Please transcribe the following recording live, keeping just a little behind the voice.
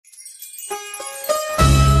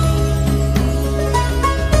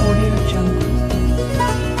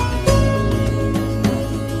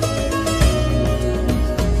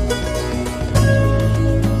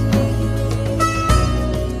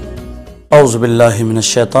أعوذ بالله من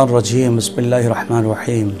الشيطان الرجيم بسم الله الرحمن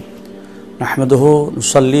الرحيم نحمده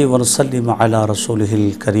نصلي ونسلم على رسوله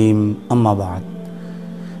الكريم أما بعد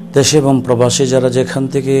দেশে এবং প্রবাসী যারা যেখান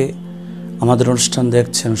থেকে আমাদের অনুষ্ঠান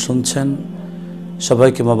দেখছেন শুনছেন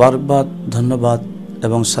সবাইকে মোবারকবাদ ধন্যবাদ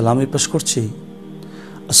এবং সালামি পেশ করছি।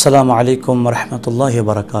 আসসালামু আলাইকুম ওয়া রাহমাতুল্লাহি ওয়া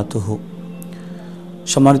বারাকাতুহু।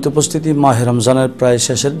 সম্মানিত উপস্থিতি, মাহে রমজানের প্রায়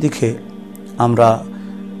শেষের দিকে আমরা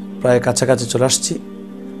প্রায় কাছাকাছি চলে আসছি।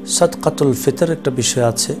 সাদকাতুল ফিতর একটা বিষয়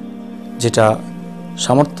আছে যেটা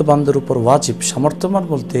সামর্থ্যবানদের উপর ওয়াজিব। সামর্থ্যবান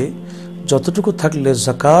বলতে যতটুকু থাকলে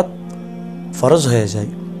যাকাত ফরজ হয়ে যায়।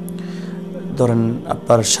 ধরেন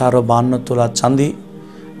আপনার 52 তোলা চাঁদি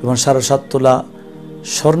এবং 7.5 তোলা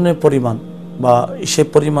স্বর্ণের পরিমাণ বা সে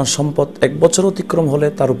পরিমাণ সম্পদ 1 বছর অতিক্রম হলে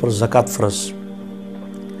তার উপর যাকাত ফরজ।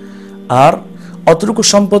 আর অতটুকু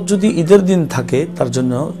সম্পদ যদি ঈদের দিন থাকে তার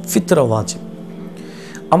জন্য ফিতরা ওয়াজিব।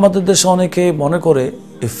 আমাদের দেশে অনেকে মনে করে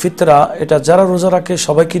এই ফিতরা এটা যারা রোজা রাখে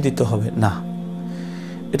সবাইকে দিতে হবে না,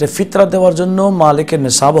 এটা ফিতরা দেওয়ার জন্য মালিকের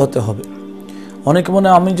নিসাব হতে হবে। অনেকে মনে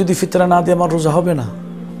আমি যদি ফিতরা না দিই আমার রোজা হবে না,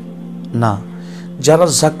 না, যারা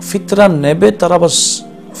ফিতরা নেবে তারা বাস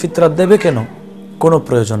ফিতরা দেবে কেন, কোনো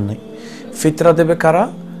প্রয়োজন নেই। ফিতরা দেবে কারা?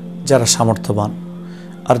 যারা সামর্থ্যবান।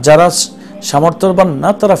 আর যারা সামর্থ্যবান না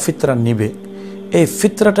তারা ফিতরা নিবে। এই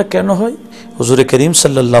ফিতরাটা কেন হয়? হুজুর করিম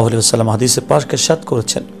সাল্লাল্লাহু আলাইহি ওয়াসাল্লাম হাদিসে পাক ইরশাদ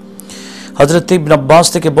করেছেন। হযরত ইবনে আব্বাস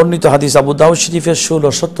থেকে বর্ণিত হাদিস, আবু দাউদ শরীফের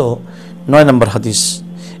 1609 নম্বর হাদিস,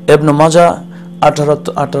 ইবনে মাজাহ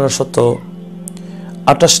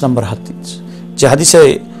 1828 নম্বর হাদিস। যে হাদিসে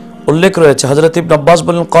উল্লেখ রয়েছে, হযরত ইবনে আব্বাস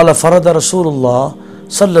বলেন, ক্বালা ফারাদা রাসূলুল্লাহ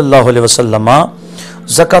সাল্লাল্লাহু আলাইহি ওয়াসাল্লাম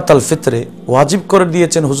যাকাতাল ফিতরে, ওয়াজিব করে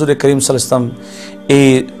দিয়েছেন হুজুর করিম সাল্লাল্লাহু আলাইহি ওয়াসাল্লাম এই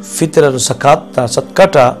ফিতরের যাকাতটা,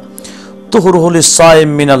 সাদকাটা, তুহরুল সাইম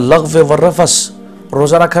মিনাল লাগফি ওয়ার রাফাস,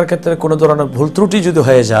 রোজা রাখার ক্ষেত্রে কোনো ধরনের ভুল ত্রুটি যদি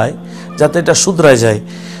হয়ে যায় যাতে এটা শুধরায় যায়।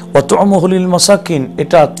 ওয়া তু'মুহুল মাসাকিন,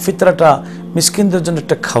 এটা ফিতরাটা মিসকিনদের জন্য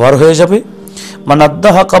একটা খাবার হয়ে যাবে। মান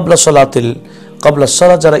আদ্দাহা ক্বাবলা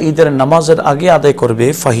সালাত, যারা ঈদের নামাজের আগে আদায় করবে,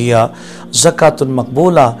 ফাহিয়া যাকাতুন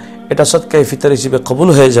মাকবুলা, এটা সাদকায়ে ফিতর হিসেবে কবুল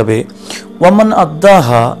হয়ে যাবে। ওয়া মান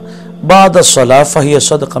আদ্দাহা বাদা সালাহ ফাহিয়া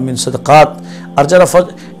সাদকা মিন সাদাকাত, আর যারা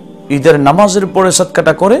ঈদের নামাজের পরে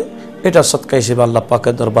সাদকাটা করে এটা সদকা হিসেবে আল্লাহ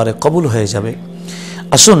পাকের দরবারে কবুল হয়ে যাবে।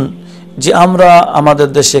 আসুন, যে আমরা আমাদের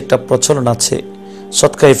দেশে একটা প্রচলন আছে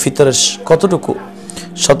সদকায়ে ফিতরের কতটুকু।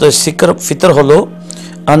 সদকায়ে ফিতর হলো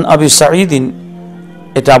আন আবি সাঈদিন,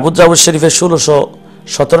 এটা আবু দাউদ শরীফের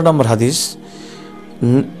 1617 নম্বর হাদিস।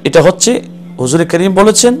 এটা হচ্ছে হুজুর করিম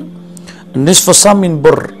বলেছেন, নিসফু সা মিন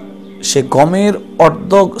বুর, সে গমের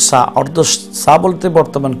অর্ধ সা বলতে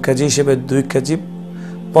বর্তমান কেজি হিসেবে 2 কেজি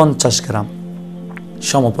 50 গ্রাম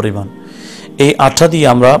সমপরিমাণ। এই আটা দিয়ে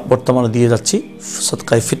আমরা বর্তমানে দিয়ে যাচ্ছি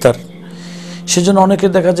সদকায়ে ফিতর। সেজন্য অনেকে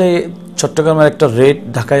দেখা যায় চট্টগ্রামের একটা রেট,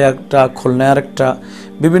 ঢাকায় একটা, খুলনার একটা,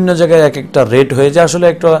 বিভিন্ন জায়গায় এক একটা রেট হয়ে যায়। আসলে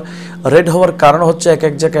একটা রেট হওয়ার কারণ হচ্ছে এক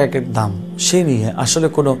এক জায়গায় এক এক দাম, সেই নিয়ে আসলে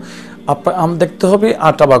কোনো আম দেখতে হবে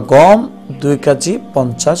আটা বা গম 2 কেজি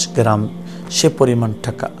 50 গ্রাম সে পরিমাণ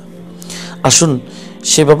টাকা। আসুন,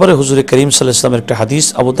 সে ব্যাপারে হুজুর করিম সাল্লাল্লাহু আলাইহি ওয়াসাল্লামের একটা হাদিস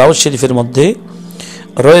আবু দাউদ শরীফের মধ্যে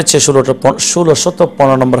রয়েছে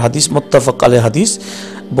 1615 নম্বর হাদিস, মুত্তাফাক আলাইহি হাদিস।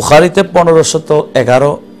 বুখারীতে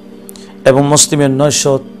 1511 এবং মুসলিমের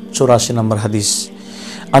 984 নম্বর হাদিস।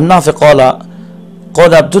 আন্নাফি ক্বালা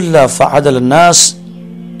আব্দুল্লাহ ফাআদাল নাস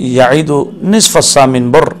ইয়াইদু নিসফা সামিন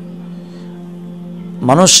বর,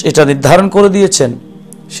 মানুষ এটা নির্ধারণ করে দিয়েছেন,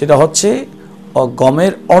 সেটা হচ্ছে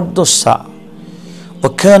গমের অর্ধ সা।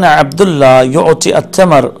 ওয়া কানা আব্দুল্লাহ ইউতি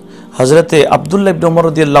আত-তামার, হযরতে আব্দুল্লাহ ইবনে উমর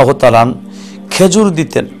রাদিয়াল্লাহু তাআলা খেজুর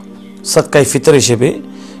দিতেন সাদকায়ে ফিতর হিসেবে।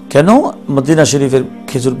 কেন? মদিনা শরীফের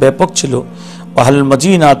খেজুর ব্যাপক ছিল। আহলুল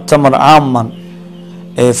মদিনা তামার আম্মান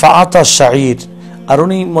ফাআতা শাঈর, আর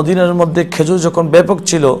উনি মদিনার মধ্যে খেজুর যখন ব্যাপক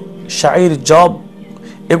ছিল, শাঈর, জব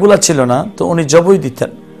এগুলা ছিল না, তো উনি জবই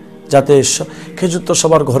দিতেন, যাতে খেজুর তো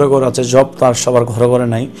সবার ঘরে ঘরে আছে, জব তো আর সবার ঘরে ঘরে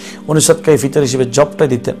নাই, উনি সাদকায়ে ফিতর হিসেবে জবটাই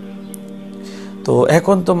দিতেন। তো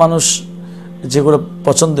এখন তো মানুষ যেগুলো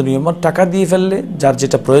পছন্দনীয়, টাকা দিয়ে ফেললে যার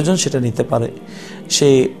যেটা প্রয়োজন সেটা নিতে পারে। সে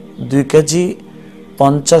 2 কেজি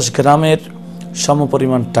 50 গ্রামের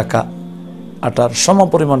সমপরিমাণ টাকা, আটার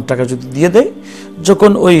সমপরিমাণ টাকা যদি দিয়ে দেয়,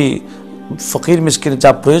 যখন ওই ফকির মিসকিনের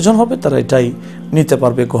যা প্রয়োজন হবে তারা এটাই নিতে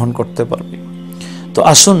পারবে, গ্রহণ করতে পারবে। তো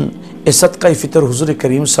আসুন, এ সাদকায়ে ফিতর হুজুর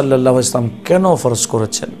করিম সাল্লাল্লাহু আলাইহি ওয়াসাল্লাম কেন ফরজ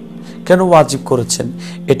করেছেন, কেন ওয়াজিব করেছেন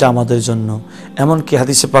এটা আমাদের জন্য। এমনকি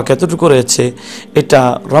হাদিসে পাক এতটুকু রয়েছে, এটা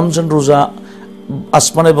রমজান রোজা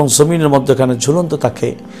আসমান এবং জমিনের মধ্যখানে ঝুলন্ত থাকে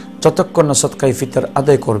যতক্ষণ না সদকায়ে ফিতর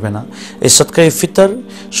আদায় করবে না। এই সদকায়ে ফিতর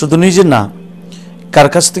শুধু নিজে না, কার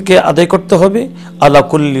কাছ থেকে আদায় করতে হবে? আলা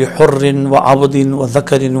কুল্লি হুররিন ওয়া আবদিন ওয়া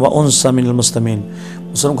যাকারিন ওয়া উনসা মিনাল মুসলিমিন,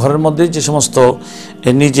 মুসলমান ঘরের মধ্যে যে সমস্ত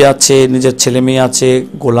নিজে আছে, নিজের ছেলে মেয়ে আছে,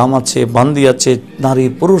 গোলাম আছে, বান্দি আছে, নারী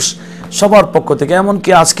পুরুষ সবার পক্ষ থেকে, এমনকি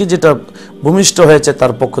আজকে যেটা ভূমিষ্ঠ হয়েছে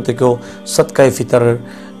তার পক্ষ থেকেও সদকায়ে ফিতরের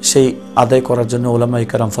সেই আদায় করার জন্য উলামায়ে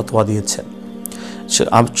কেরাম ফতোয়া দিয়েছেন।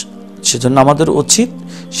 সেজন্য আমাদের উচিত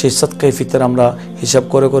সেই সদকায়ে ফিতর আমরা হিসাব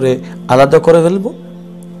করে করে আলাদা করে ফেলব।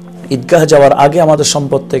 ঈদগাহ যাওয়ার আগে আমাদের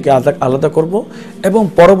সম্পদ থেকে আলাদা করব এবং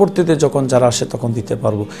পরবর্তীতে যখন যারা আসে তখন দিতে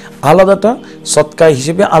পারবো। আলাদাটা সদকায়ে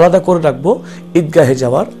হিসেবে আলাদা করে রাখবো ঈদগাহে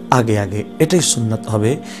যাওয়ার আগে আগে। এটাই সুন্নাত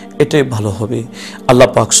হবে, এটাই ভালো হবে। আল্লাহ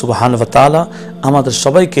পাক সুবহানাহু ওয়া তাআলা আমাদের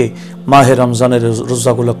সবাইকে মাহে রমজানের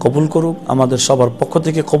রোজাগুলো কবুল করুক, আমাদের সবার পক্ষ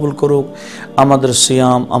থেকে কবুল করুক। আমাদের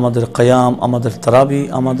সিয়াম, আমাদের কিয়াম, আমাদের তারাবি,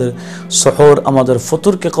 আমাদের সহর, আমাদের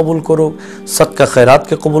ফতুরকে কবুল করুক, সদকা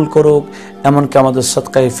খয়রাতকে কবুল করুক, এমনকি আমাদের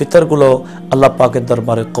সদকায়ে ফিতরগুলো আল্লাহ পাকের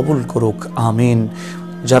দরবারে কবুল করুক, আমিন।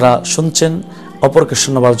 যারা শুনছেন অপরকে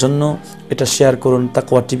শোনাবার জন্য এটা শেয়ার করুন,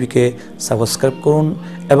 তাকওয়া টিভিকে সাবস্ক্রাইব করুন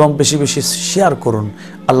এবং বেশি বেশি শেয়ার করুন।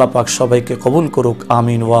 আল্লাহ পাক সবাইকে কবুল করুক,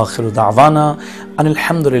 আমিন। ওয়া আখিরু দাওয়ানা আনিল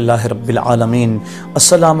হামদুলিল্লাহি রাব্বিল আলামিন।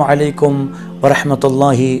 আসসালামু আলাইকুম ওয়া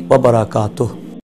রাহমাতুল্লাহি ওয়া বারাকাতুহু।